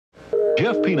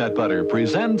Jif Peanut Butter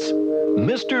presents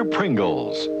Mr.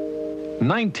 Pringles,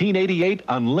 1988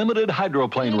 Unlimited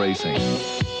Hydroplane Racing.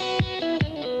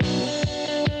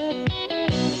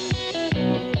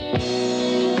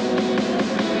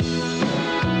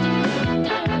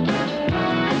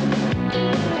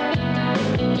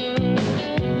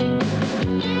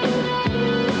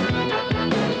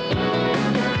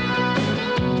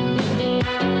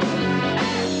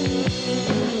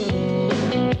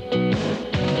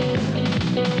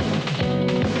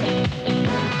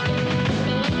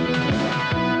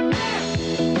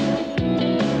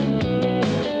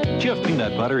 Jif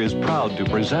Peanut Butter is proud to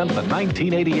present the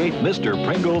 1988 Mr.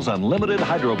 Pringles Unlimited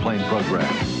Hydroplane Program.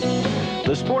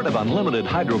 The sport of unlimited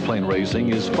hydroplane racing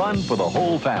is fun for the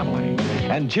whole family,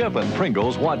 and Jif and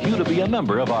Pringles want you to be a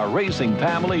member of our racing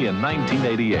family in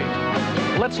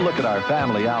 1988. Let's look at our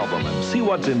family album and see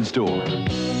what's in store.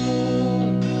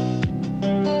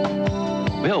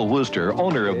 Bill Wooster,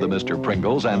 owner of the Mr.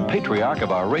 Pringles and patriarch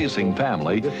of our racing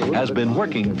family, has been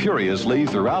working furiously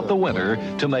throughout the winter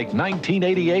to make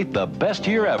 1988 the best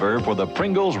year ever for the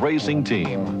Pringles racing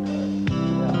team.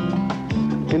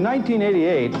 In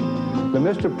 1988, the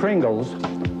Mr. Pringles,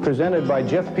 presented by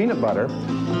Jif Peanut Butter,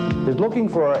 is looking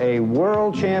for a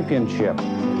world championship.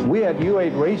 We at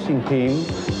U8 Racing Team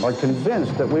are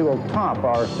convinced that we will top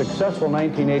our successful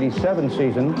 1987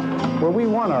 season, where we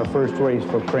won our first race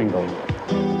for Pringles.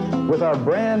 With our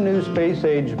brand new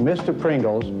space-age Mr.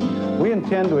 Pringles, we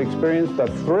intend to experience the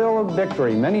thrill of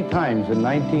victory many times in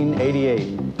 1988.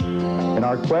 In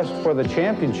our quest for the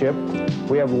championship,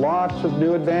 we have lots of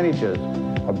new advantages.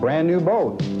 A brand new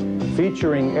boat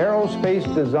featuring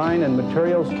aerospace design and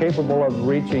materials capable of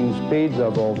reaching speeds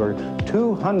of over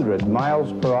 200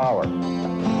 miles per hour.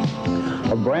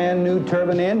 A brand new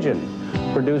turbine engine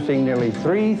producing nearly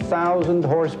 3,000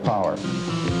 horsepower.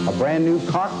 A brand new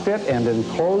cockpit and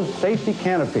enclosed safety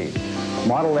canopy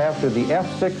modeled after the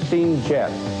F-16 jet.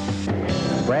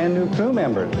 Brand new crew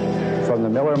members from the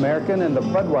Miller American and the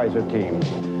Budweiser teams.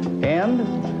 And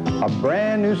a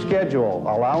brand new schedule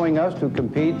allowing us to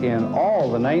compete in all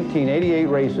the 1988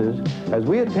 races as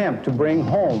we attempt to bring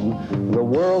home the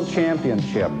World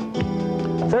Championship.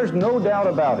 There's no doubt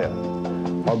about it.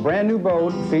 Our brand new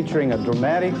boat, featuring a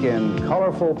dramatic and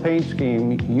colorful paint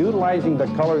scheme utilizing the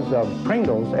colors of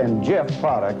Pringles and Jif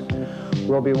products,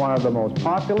 will be one of the most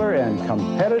popular and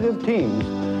competitive teams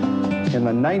in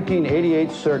the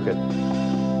 1988 circuit.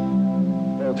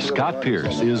 Scott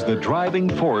Pierce is the driving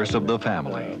force of the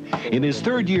family. In his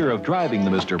third year of driving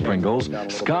the Mr. Pringles,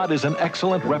 Scott is an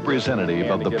excellent representative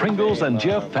of the Pringles and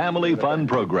Jif Family Fun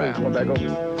Program.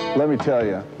 Let me tell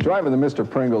you, driving the Mr.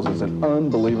 Pringles is an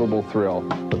unbelievable thrill.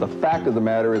 But the fact of the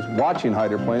matter is, watching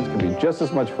hydroplanes can be just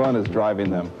as much fun as driving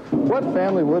them. What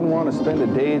family wouldn't want to spend a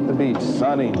day at the beach,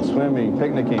 sunning, swimming,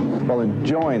 picnicking, while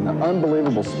enjoying the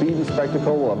unbelievable speed and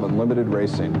spectacle of unlimited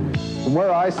racing? From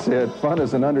where I sit, fun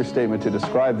is an understatement to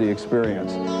describe the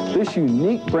experience. This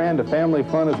unique brand of family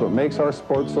fun is what makes our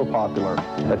sport so popular.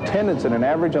 Attendance in an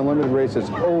average unlimited race is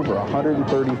over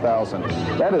 130,000.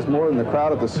 That is more than the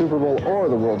crowd at the Super Bowl or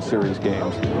the World Series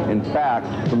games. In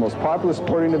fact, the most popular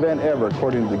sporting event ever,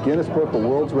 according to the Guinness Book of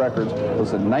World Records,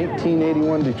 was the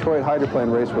 1981 Detroit hydroplane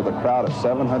race with a crowd of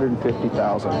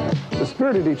 750,000. The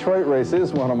Spirited Detroit race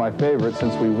is one of my favorites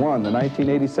since we won the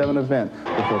 1987 event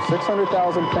before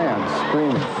 600,000 fans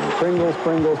screaming, "Pringles,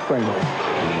 Pringles, Pringles."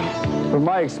 From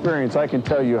my experience, I can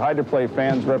tell you hydroplane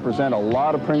fans represent a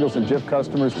lot of Pringles and Jif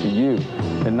customers to you.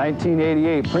 In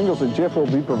 1988, Pringles and Jif will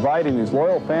be providing these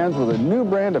loyal fans with a new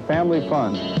brand of family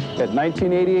fun. At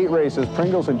 1988 races,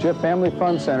 Pringles and Jif Family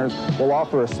Fun Centers will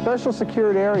offer a special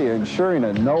secured area ensuring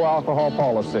a no-alcohol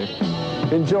policy.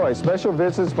 Enjoy special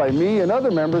visits by me and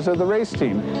other members of the race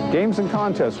team, games and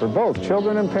contests for both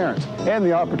children and parents, and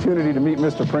the opportunity to meet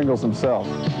Mr. Pringles himself.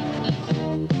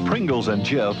 Pringles and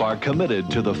Jif are committed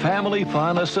to the family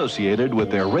fun associated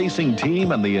with their racing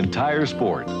team and the entire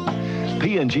sport.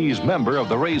 P&G's member of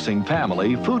the racing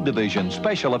family, Food Division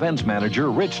Special Events Manager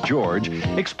Rich George,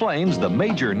 explains the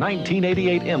major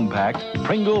 1988 impact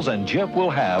Pringles and Jif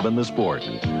will have in the sport.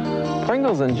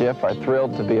 Pringles and Jif are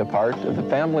thrilled to be a part of the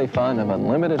family fun of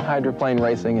unlimited hydroplane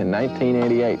racing in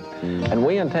 1988, and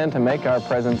we intend to make our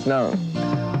presence known.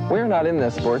 We're not in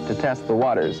this sport to test the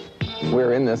waters.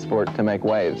 We're in this sport to make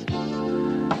waves.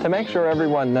 To make sure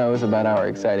everyone knows about our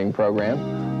exciting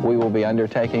program, We will be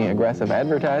undertaking aggressive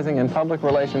advertising and public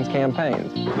relations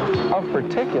campaigns. Of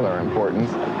particular importance,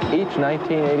 each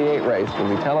 1988 race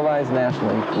will be televised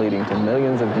nationally, leading to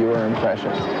millions of viewer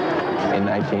impressions. In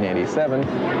 1987,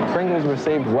 Pringles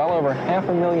received well over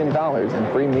 $500,000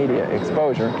 in free media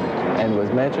exposure and was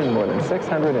mentioned more than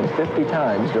 650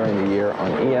 times during the year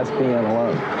on ESPN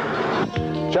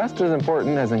alone. Just as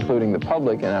important as including the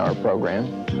public in our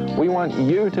program, we want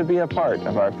you to be a part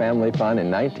of our family fun in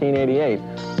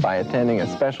 1988 by attending a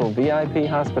special VIP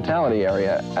hospitality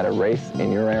area at a race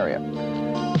in your area.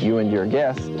 You and your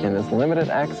guests in this limited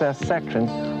access section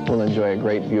will enjoy a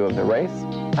great view of the race,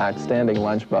 outstanding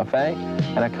lunch buffet,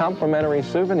 and a complimentary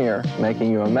souvenir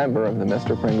making you a member of the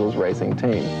Mr. Pringles racing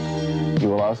team. You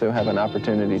will also have an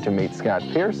opportunity to meet Scott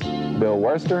Pierce, Bill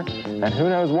Worcester, and who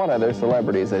knows what other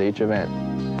celebrities at each event.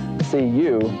 See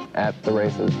you at the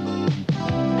races.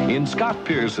 In Scott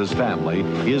Pierce's family,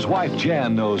 his wife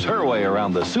Jan knows her way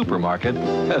around the supermarket,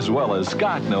 as well as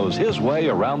Scott knows his way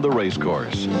around the race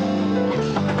course.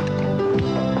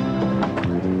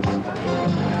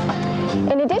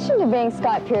 In addition to being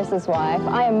Scott Pierce's wife,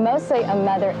 I am mostly a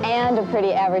mother and a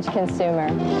pretty average consumer.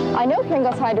 I know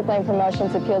Pringles hydroplane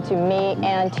promotions appeal to me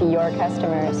and to your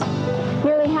customers.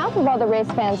 Nearly half of all the race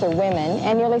fans are women,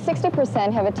 and nearly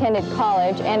 60% have attended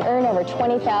college and earn over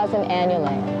 $20,000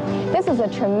 annually. This is a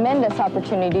tremendous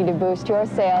opportunity to boost your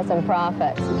sales and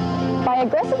profits. By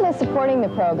aggressively supporting the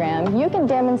program, you can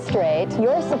demonstrate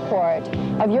your support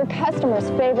of your customers'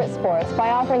 favorite sports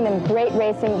by offering them great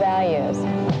racing values.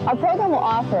 Our program will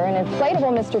offer an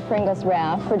inflatable Mr. Pringles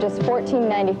raft for just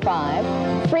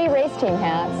 $14.95, free race team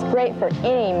hats, great for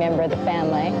any member of the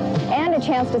family, and a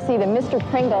chance to see the Mr.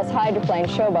 Pringles hydroplane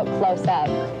showboat close up,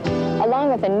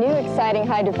 along with a new exciting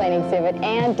hydroplane exhibit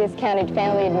and discounted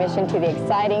family admission to the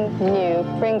exciting new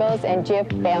Pringles and Jif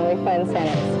Family Fun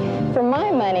Centers. For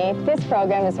my money, this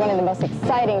program is one of the most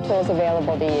exciting tools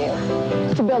available to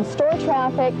you to build store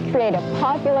traffic, create a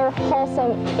popular,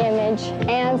 wholesome image,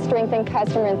 and strengthen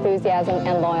customer enthusiasm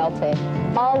and loyalty,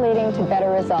 all leading to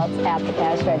better results at the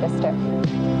cash register.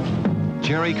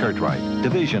 Jerry Curtright,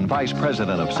 Division Vice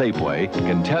President of Safeway,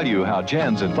 can tell you how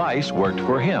Jan's advice worked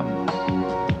for him.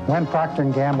 When Procter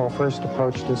 & Gamble first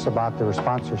approached us about their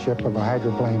sponsorship of a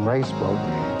hydroplane race boat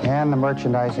and the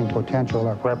merchandising potential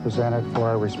it represented for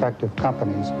our respective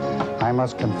companies, I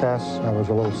must confess I was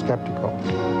a little skeptical.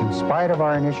 In spite of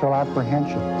our initial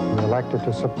apprehension, we elected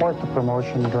to support the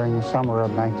promotion during the summer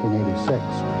of 1986,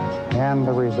 and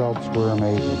the results were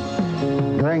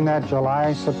amazing. During that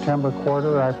July-September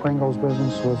quarter, our Pringles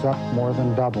business was up more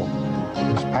than double.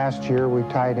 This past year, we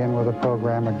tied in with the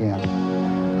program again.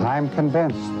 I'm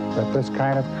convinced that this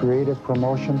kind of creative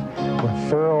promotion with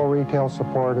thorough retail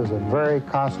support is a very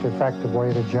cost-effective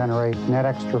way to generate net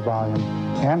extra volume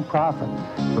and profit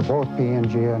for both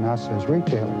P&G and us as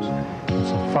retailers.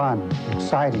 It's a fun,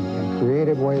 exciting, and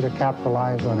creative way to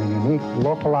capitalize on a unique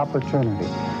local opportunity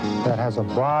that has a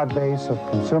broad base of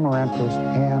consumer interest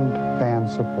and fan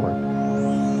support.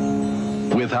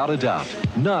 Without a doubt,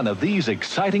 none of these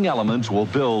exciting elements will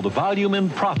build volume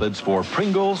and profits for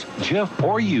Pringles, Jif,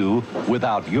 or you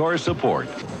without your support.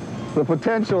 The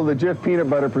potential the Jif Peanut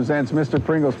Butter Presents Mr.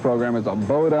 Pringles program is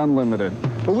about unlimited.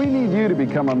 But we need you to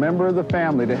become a member of the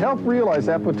family to help realize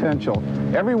that potential.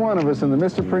 Every one of us in the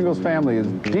Mr. Pringles family is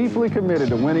deeply committed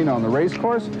to winning on the race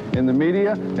course, in the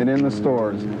media, and in the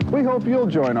stores. We hope you'll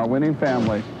join our winning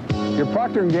family. Your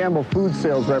Procter & Gamble food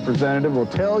sales representative will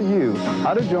tell you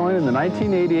how to join in the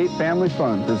 1988 Family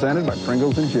Fun presented by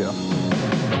Pringles and Jif.